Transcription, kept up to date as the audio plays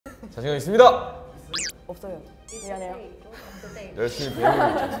자신감 있습니다. 없어요. 미안해요. 열심히 배우고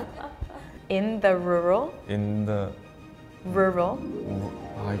있죠. In the rural. In the Rural.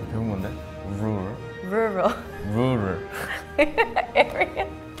 아 이거 배운 건데? Rural. Rural. Rural. area.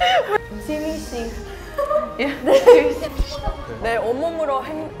 지민 씨. 내 온몸으로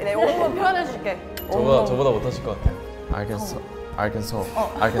내 온몸 표현해줄게. 저보다 못하실 것 같아요. I can solve. I can solve.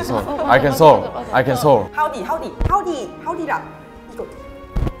 I can solve. I can solve. I can solve. Howdy라. 이거.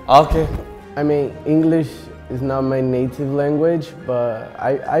 Okay. I mean, English is not my native language, but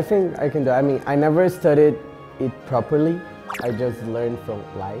I think I can do it. I mean, I never studied it properly. I just learned from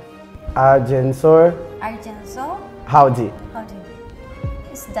life. Argensor. Argenso? Howdy. Howdy.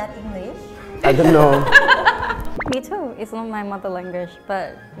 Is that English? I don't know. Me too. It's not my mother language,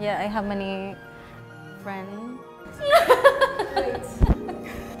 but yeah, I have many friends.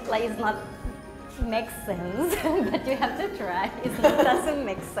 Like it's not makes sense, but you have to try. It doesn't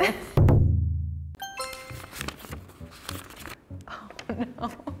make sense. Oh no.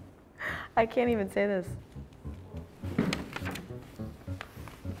 I can't even say this.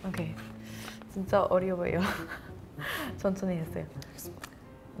 Okay. 진짜 어려워 보여. 천천히 했어요.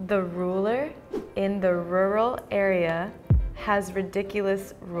 The ruler in the rural area has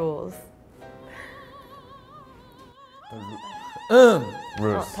ridiculous rules.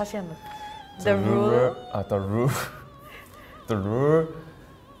 Rules. 다시 한번. The ruler. The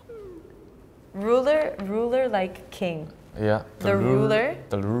ruler like king. Yeah. The ruler.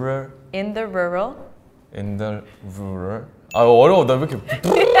 The ruler. In the rural. In the rural. 아 어려워. 나 왜 이렇게.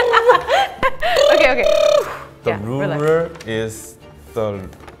 Okay. The Yeah, ruler is the.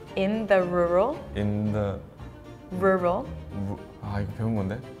 In the rural. In the. Rural. 아 이거 배운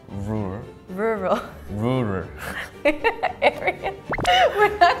건데. Rural. Rural. Area.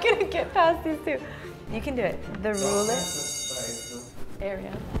 We're not gonna get past these two. You can do it. The ruler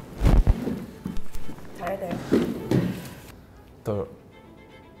area. 잘해야 돼요.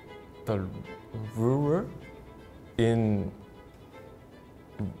 The ruler in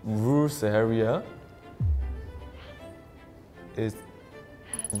rules area is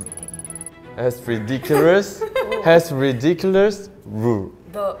has ridiculous rule.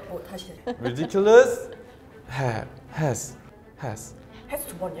 다시. Ridiculous has 해서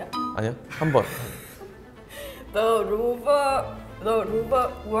두 번이야? 아니야 한 번. The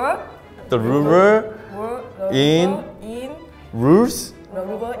ruler in rules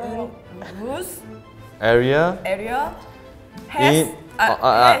area has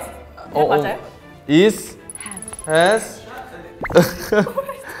맞아요?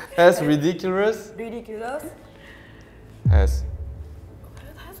 has ridiculous has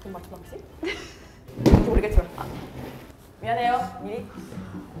돈 맞춰놨지? 모르겠지만 미안해요 미리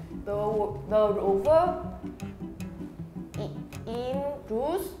The rover in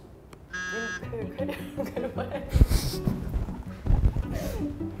rules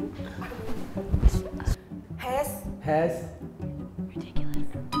has ridiculous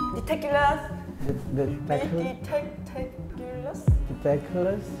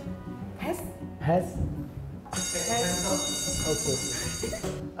has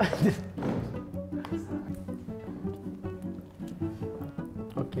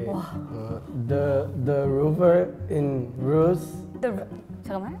Okay. Okay. The rover in Rus.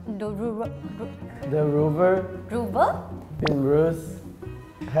 잠깐만. The rover in Rus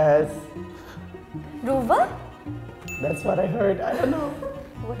has. Rover? That's what I heard. I don't know.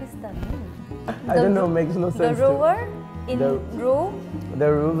 What does that mean? I don't know. Makes no sense. The rover in The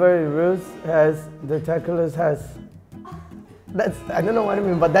rover in Rus has has. That's I don't know what I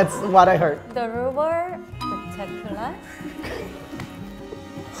mean, but that's what I heard. The rover spectacular.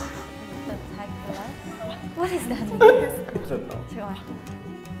 What is that mean? 잠깐만.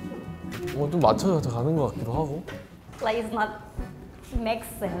 좀 맞춰서 가는 것 같기도 하고. Like it's not makes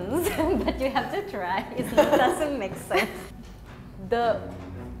sense, but you have to try. It doesn't make sense. The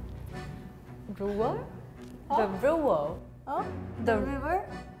brewer? The brewer. Oh? The river?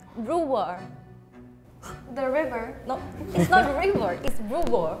 Brewer. The river? No, it's not river. It's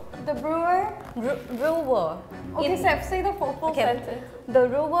brewer. The brewer? Brewer. Okay, say the full sentence. The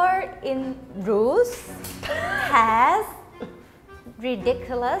brewer in Rus Has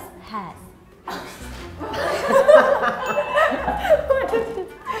ridiculous has.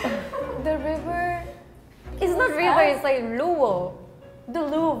 The river. It's not river. It's like Louvre. The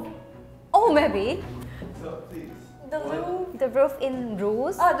Louvre. Oh, maybe. The roof. The roof in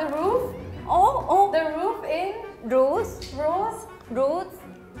Rus. The roof. Oh. The roof in Rus.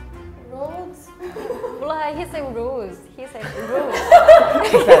 roads. Well, he said Rus. He said Rus.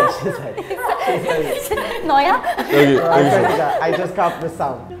 She said. 너야? 여기 I just copied the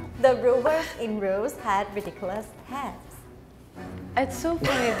sound. The rulers in rows had ridiculous heads. It's so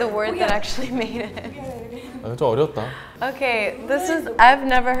funny the word that actually made it. 아, 좀 어려웠다. Okay, this is, I've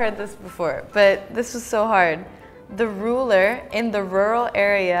never heard this before, but this was so hard. The ruler in the rural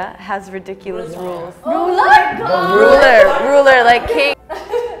area has ridiculous rules. Ruler, like king.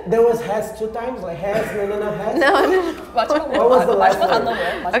 There was has 2 times, like has, no, has. No. What was the last one?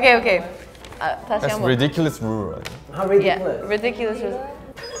 Okay. 다시 That's 한번. ridiculous rule. How Yeah, ridiculous. ridiculous rules.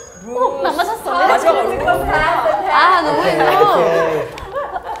 맞았어. 너무 힘들어.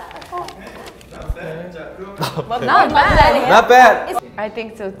 Not bad. Not bad. I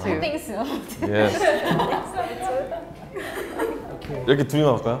think so too. Yes. 이렇게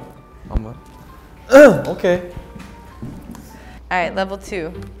둘이만 할까요? 한번. 오케이. Alright, level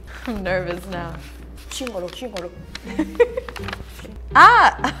 2. I'm nervous now.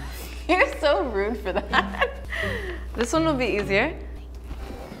 Ah! You're so rude for that. This one will be easier.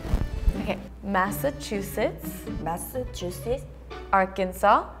 Okay. Massachusetts,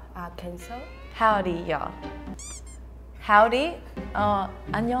 Arkansas. Howdy, y'all. Howdy.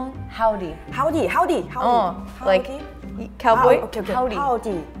 안녕. Howdy. Like cowboy. okay. Howdy.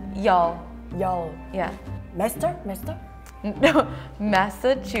 Howdy. Y'all. Yo. Yeah. Master? No.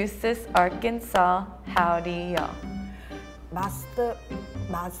 Massachusetts, Arkansas. Howdy, y'all.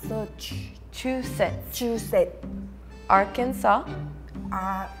 Massachusetts. Arkansas.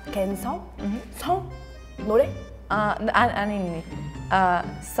 Arkansas? 성? 노래? 아니.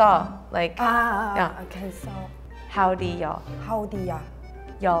 Saw. Like. Yeah. Arkansas. Howdy, y'all. Howdy야.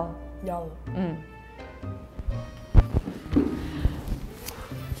 Y'all. Yo.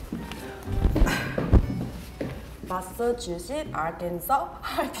 Massachusetts, Arkansas.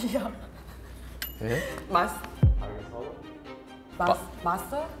 Howdy야. 예? 마사.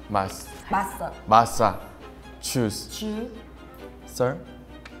 choose. sir.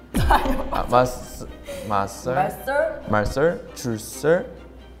 마ster. choose.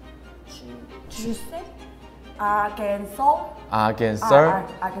 Arkansas.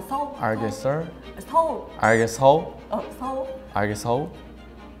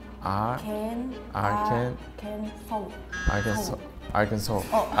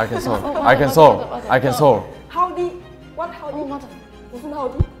 Arkansas. Howdy. What howdy? 맞아. 무슨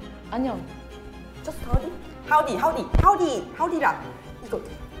howdy? 안녕. Just howdy? howdy라. 이거.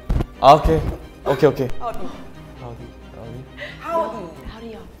 오케이. howdy.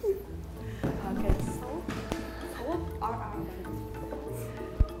 Howdy요.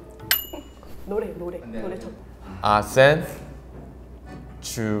 노래 쳐. 아센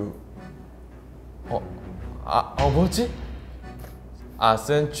뭐지?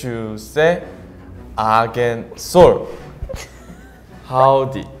 아센 주세 아겐 솔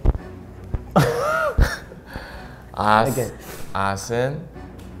하우디 아센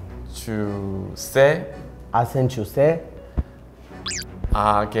주세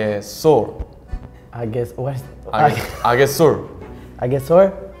아게 솔 I guess what? 아게 솔 I guess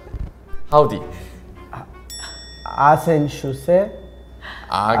or 하우디 Massachusetts.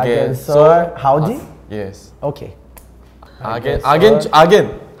 아겐 솔 howdy? yes Okay. 아겐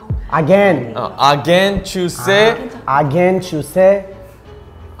주세 아게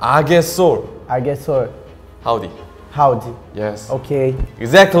솔 I guess or 하우디 howdy. yes Okay.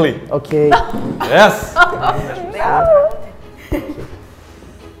 exactly Okay. yes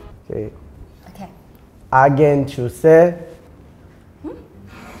Okay. Okay. Again 주세.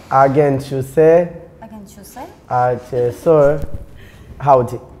 I can choose it. 아게 솔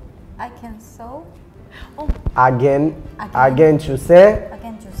howdy. I can sew. Again 주세. I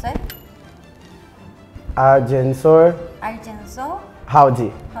can choose it. 아겐솔 Arkansas.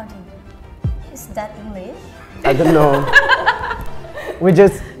 howdy. Howdy. Is that English? I don't know. We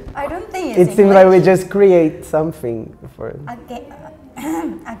just. I don't think It it's seems like we English. just create something for it.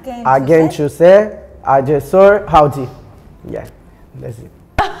 Again 주세. 아겐솔 howdy. Yeah, that's it.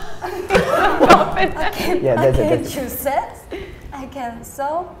 Yeah, that's it. That's it. choose it. I can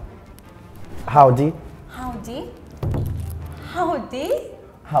sew. Howdy. Howdy.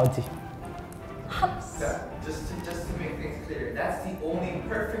 Just to make things clear, that's the only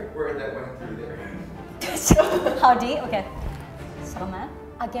perfect word that went through there. Howdy. Okay. 잠깐만.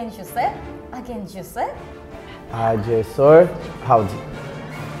 Again choose it. 아겐솔 howdy.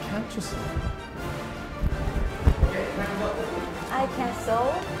 can't you see I can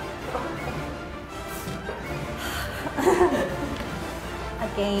sew.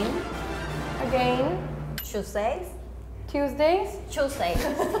 Again. Tuesdays. Again Tuesday.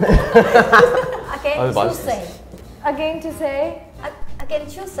 맞아. Again Tuesday.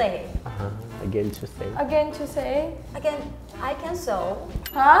 Again to say. Again I can solve.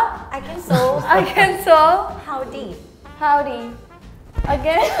 Huh? I can solve. I can solve. Howdy. Howdy.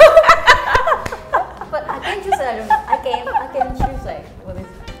 Again? But I can choose. I don't know. I can choose like what is?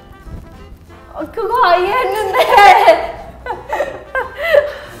 그거 이해했는데.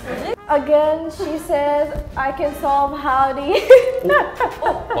 Again, she says, I can solve howdy.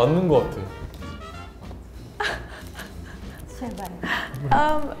 맞는 것 같아.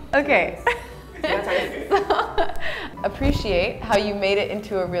 Okay. Appreciate how you made it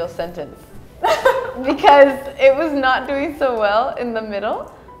into a real sentence. Because it was not doing so well in the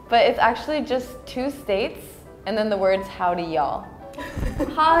middle, but it's actually just two states and then the words howdy y'all.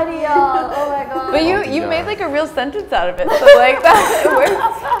 Howdy y'all. Oh my god. But you made like a real sentence out of it, so like that it works.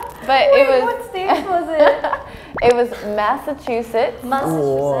 But Wait, it was what state was it? it was Massachusetts,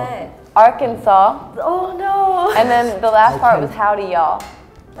 Massachusetts. Arkansas, Oh no. and then the last part was howdy y'all.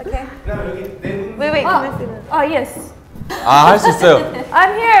 Okay. Wait, can I see this? Oh yes. 아, 할 수 있어요.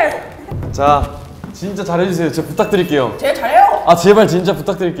 I'm here. 자, 진짜 잘해주세요. 저 부탁드릴게요. 제가 잘해요. 아, 제발 진짜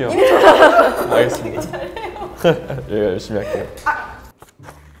부탁드릴게요. 알겠습니다. 예, 열심히 할게요.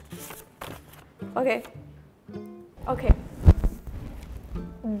 Okay. Okay.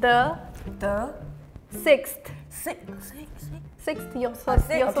 The sixth. Sixth 여섯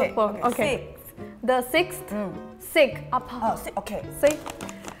okay, 번. okay, Okay. The sixth. Sick. 아파. 오케이. Sick.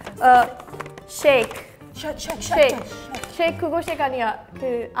 Shake. Shake. Shake 그것이 아니야.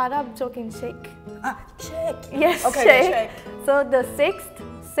 그 아랍적인 shake. 아, shake. Yes, Okay, shake. shake. So the sixth,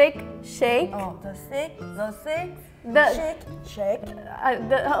 sick, shake. the six, The shake.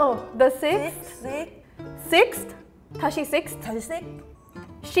 the sixth, sixth, 다시 sixth, 다시 six.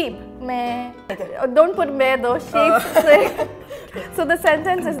 sheep. 매. Don't put 매 though. Sheep. Sick. So the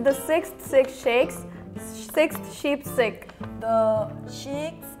sentence is the sixth sick shakes, sixth sheep sick. The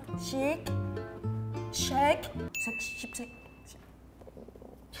shake.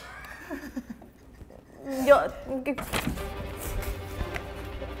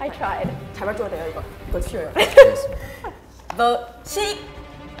 I tried. 잘 맞춰야 돼요 이거 쉬워요. The sick.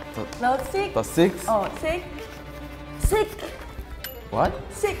 The sick. The six? sick. What?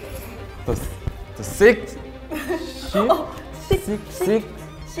 sick. The six? Sheep? Sick? sick.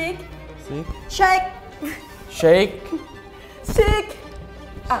 Sick? shake. Shake? sick.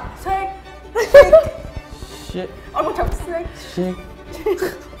 아, shake. Shit? 잘못 sick. Shake?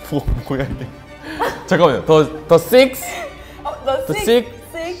 뭐야 이게? 잠깐만요. The six? The sick.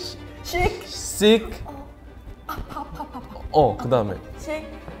 sick. Sick? 그 다음에 shake.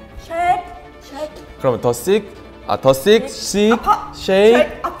 그러면 the sick? the sick, sick, 아파.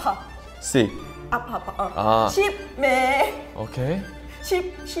 shake, 아파. sick. 아파. 아. sheep. 매. 오케이.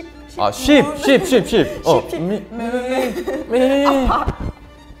 sheep. 아, sheep. 매.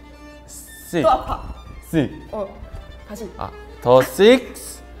 sick. 또 아파. sick. 다시. 아, the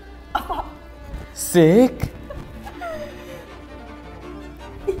six, sick,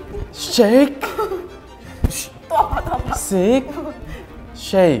 shake, 또 아파. sick,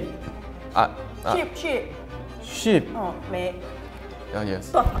 shake. sheep. sheep. 매.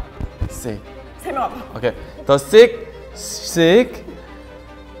 yes. 또 아파. sick. 세 명 아파. Okay. The sick,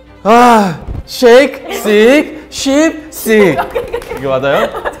 shake, sick, sheep, sick. 이거 맞아요?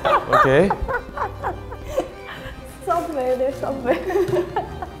 오케이. Somewhere, there's somewhere.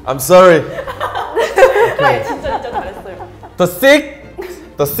 I'm sorry. 진짜 잘했어요. The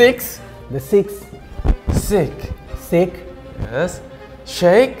six, The six, sick. sick, Yes.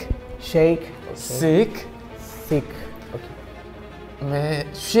 Shake, shake, sick, sick. Okay.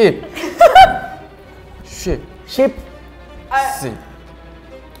 sheep. Sheep, Sheep, sick.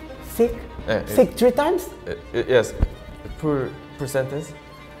 sick, 예, sick 3 times. Yes. Per sentence.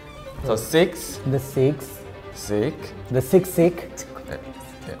 So six, The six, sick. the six sick,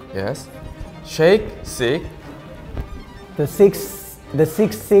 Yes. Shake, sick. the six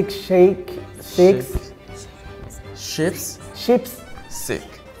sick shake, six, Sheeps, sheeps sick.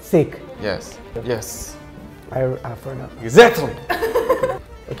 sick. Yes. Yes. I forgot. Exactly.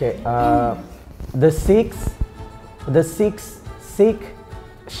 Okay. The six sick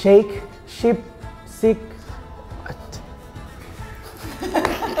shake sheep sick.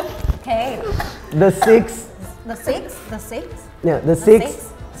 Okay. The six. The six. Yeah. The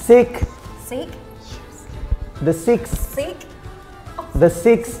six. six sick. Sick. The six. Sick. The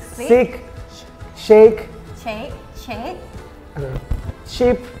six Sick. sick shake Shake.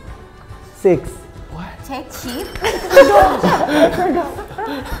 sheep six. Shake sheep.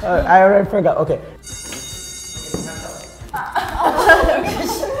 I already forgot. Okay.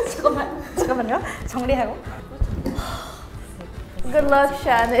 잠깐만요. 정리하고. Good luck,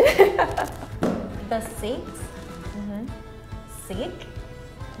 Shannon. The six. sick,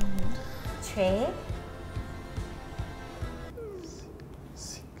 최,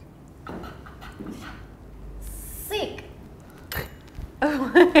 sick.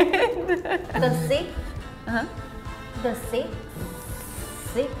 The sick. The sick.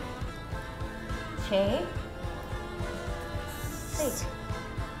 Sick. 최. Sick.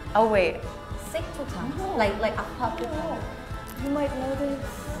 Oh wait, Sick 2 times. Like 아파 2 times. you might know this.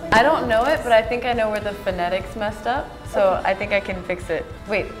 I don't know it, but I think I know where the phonetics messed up, so I think I can fix it.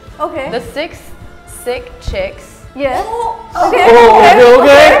 Wait, Okay. the 6 sick chicks. Yes. Okay,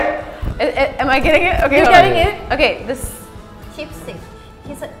 okay. Am I getting it? Okay, You're hold on. getting it? Okay, this. Sheep sick.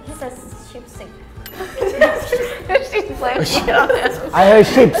 He says sheep sick. She's like, shit on him. I heard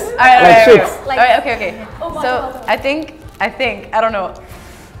ships. Alright, Like ships. Alright, okay. So I think, I don't know.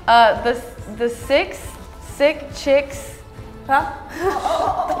 The 6 sick chicks. Huh?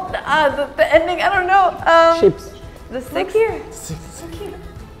 The ending, I don't know. Ships. The 6 here.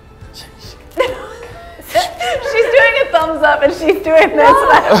 She's doing a thumbs up and she's doing this.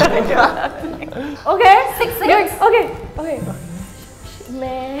 And I'm gonna do nothing. Okay. Sick. Okay. Okay.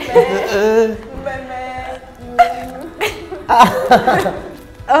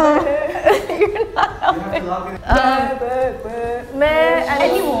 You're not helping.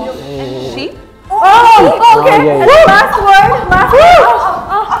 Animal. Sheep? Oh, Oh, okay. yeah, And the last word. Last word.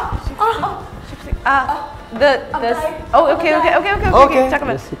 Okay. Talk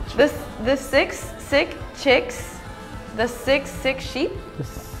about the 6 sick chicks, the 6 sick sheep,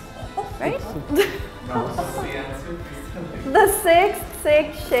 right? The 6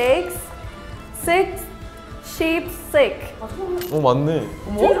 sick shakes. 6 sheep sick. 맞네.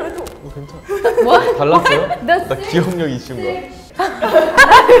 뭐? 괜찮아. 뭐? 달랐어요? The 나 기억력이 이슈인 거야.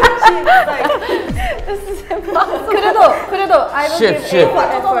 This is impossible. 그래도 I will Ship, give ship. A for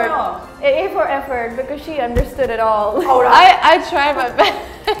effort. A for effort because she understood it all. I tried my best.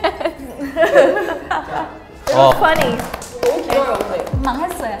 It was funny.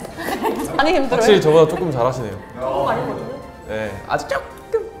 망했어요. 많이 힘들어요. 확실히 저보다 조금 잘하시네요. 네, 아주 조금.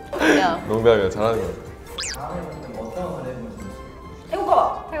 Yeah. 농담이에요. 잘하는 거 같아요.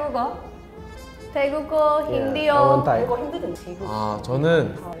 태국어. 태국어, Yeah, 힌디어. I won't type. 아,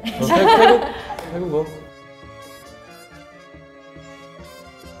 저는 태국어.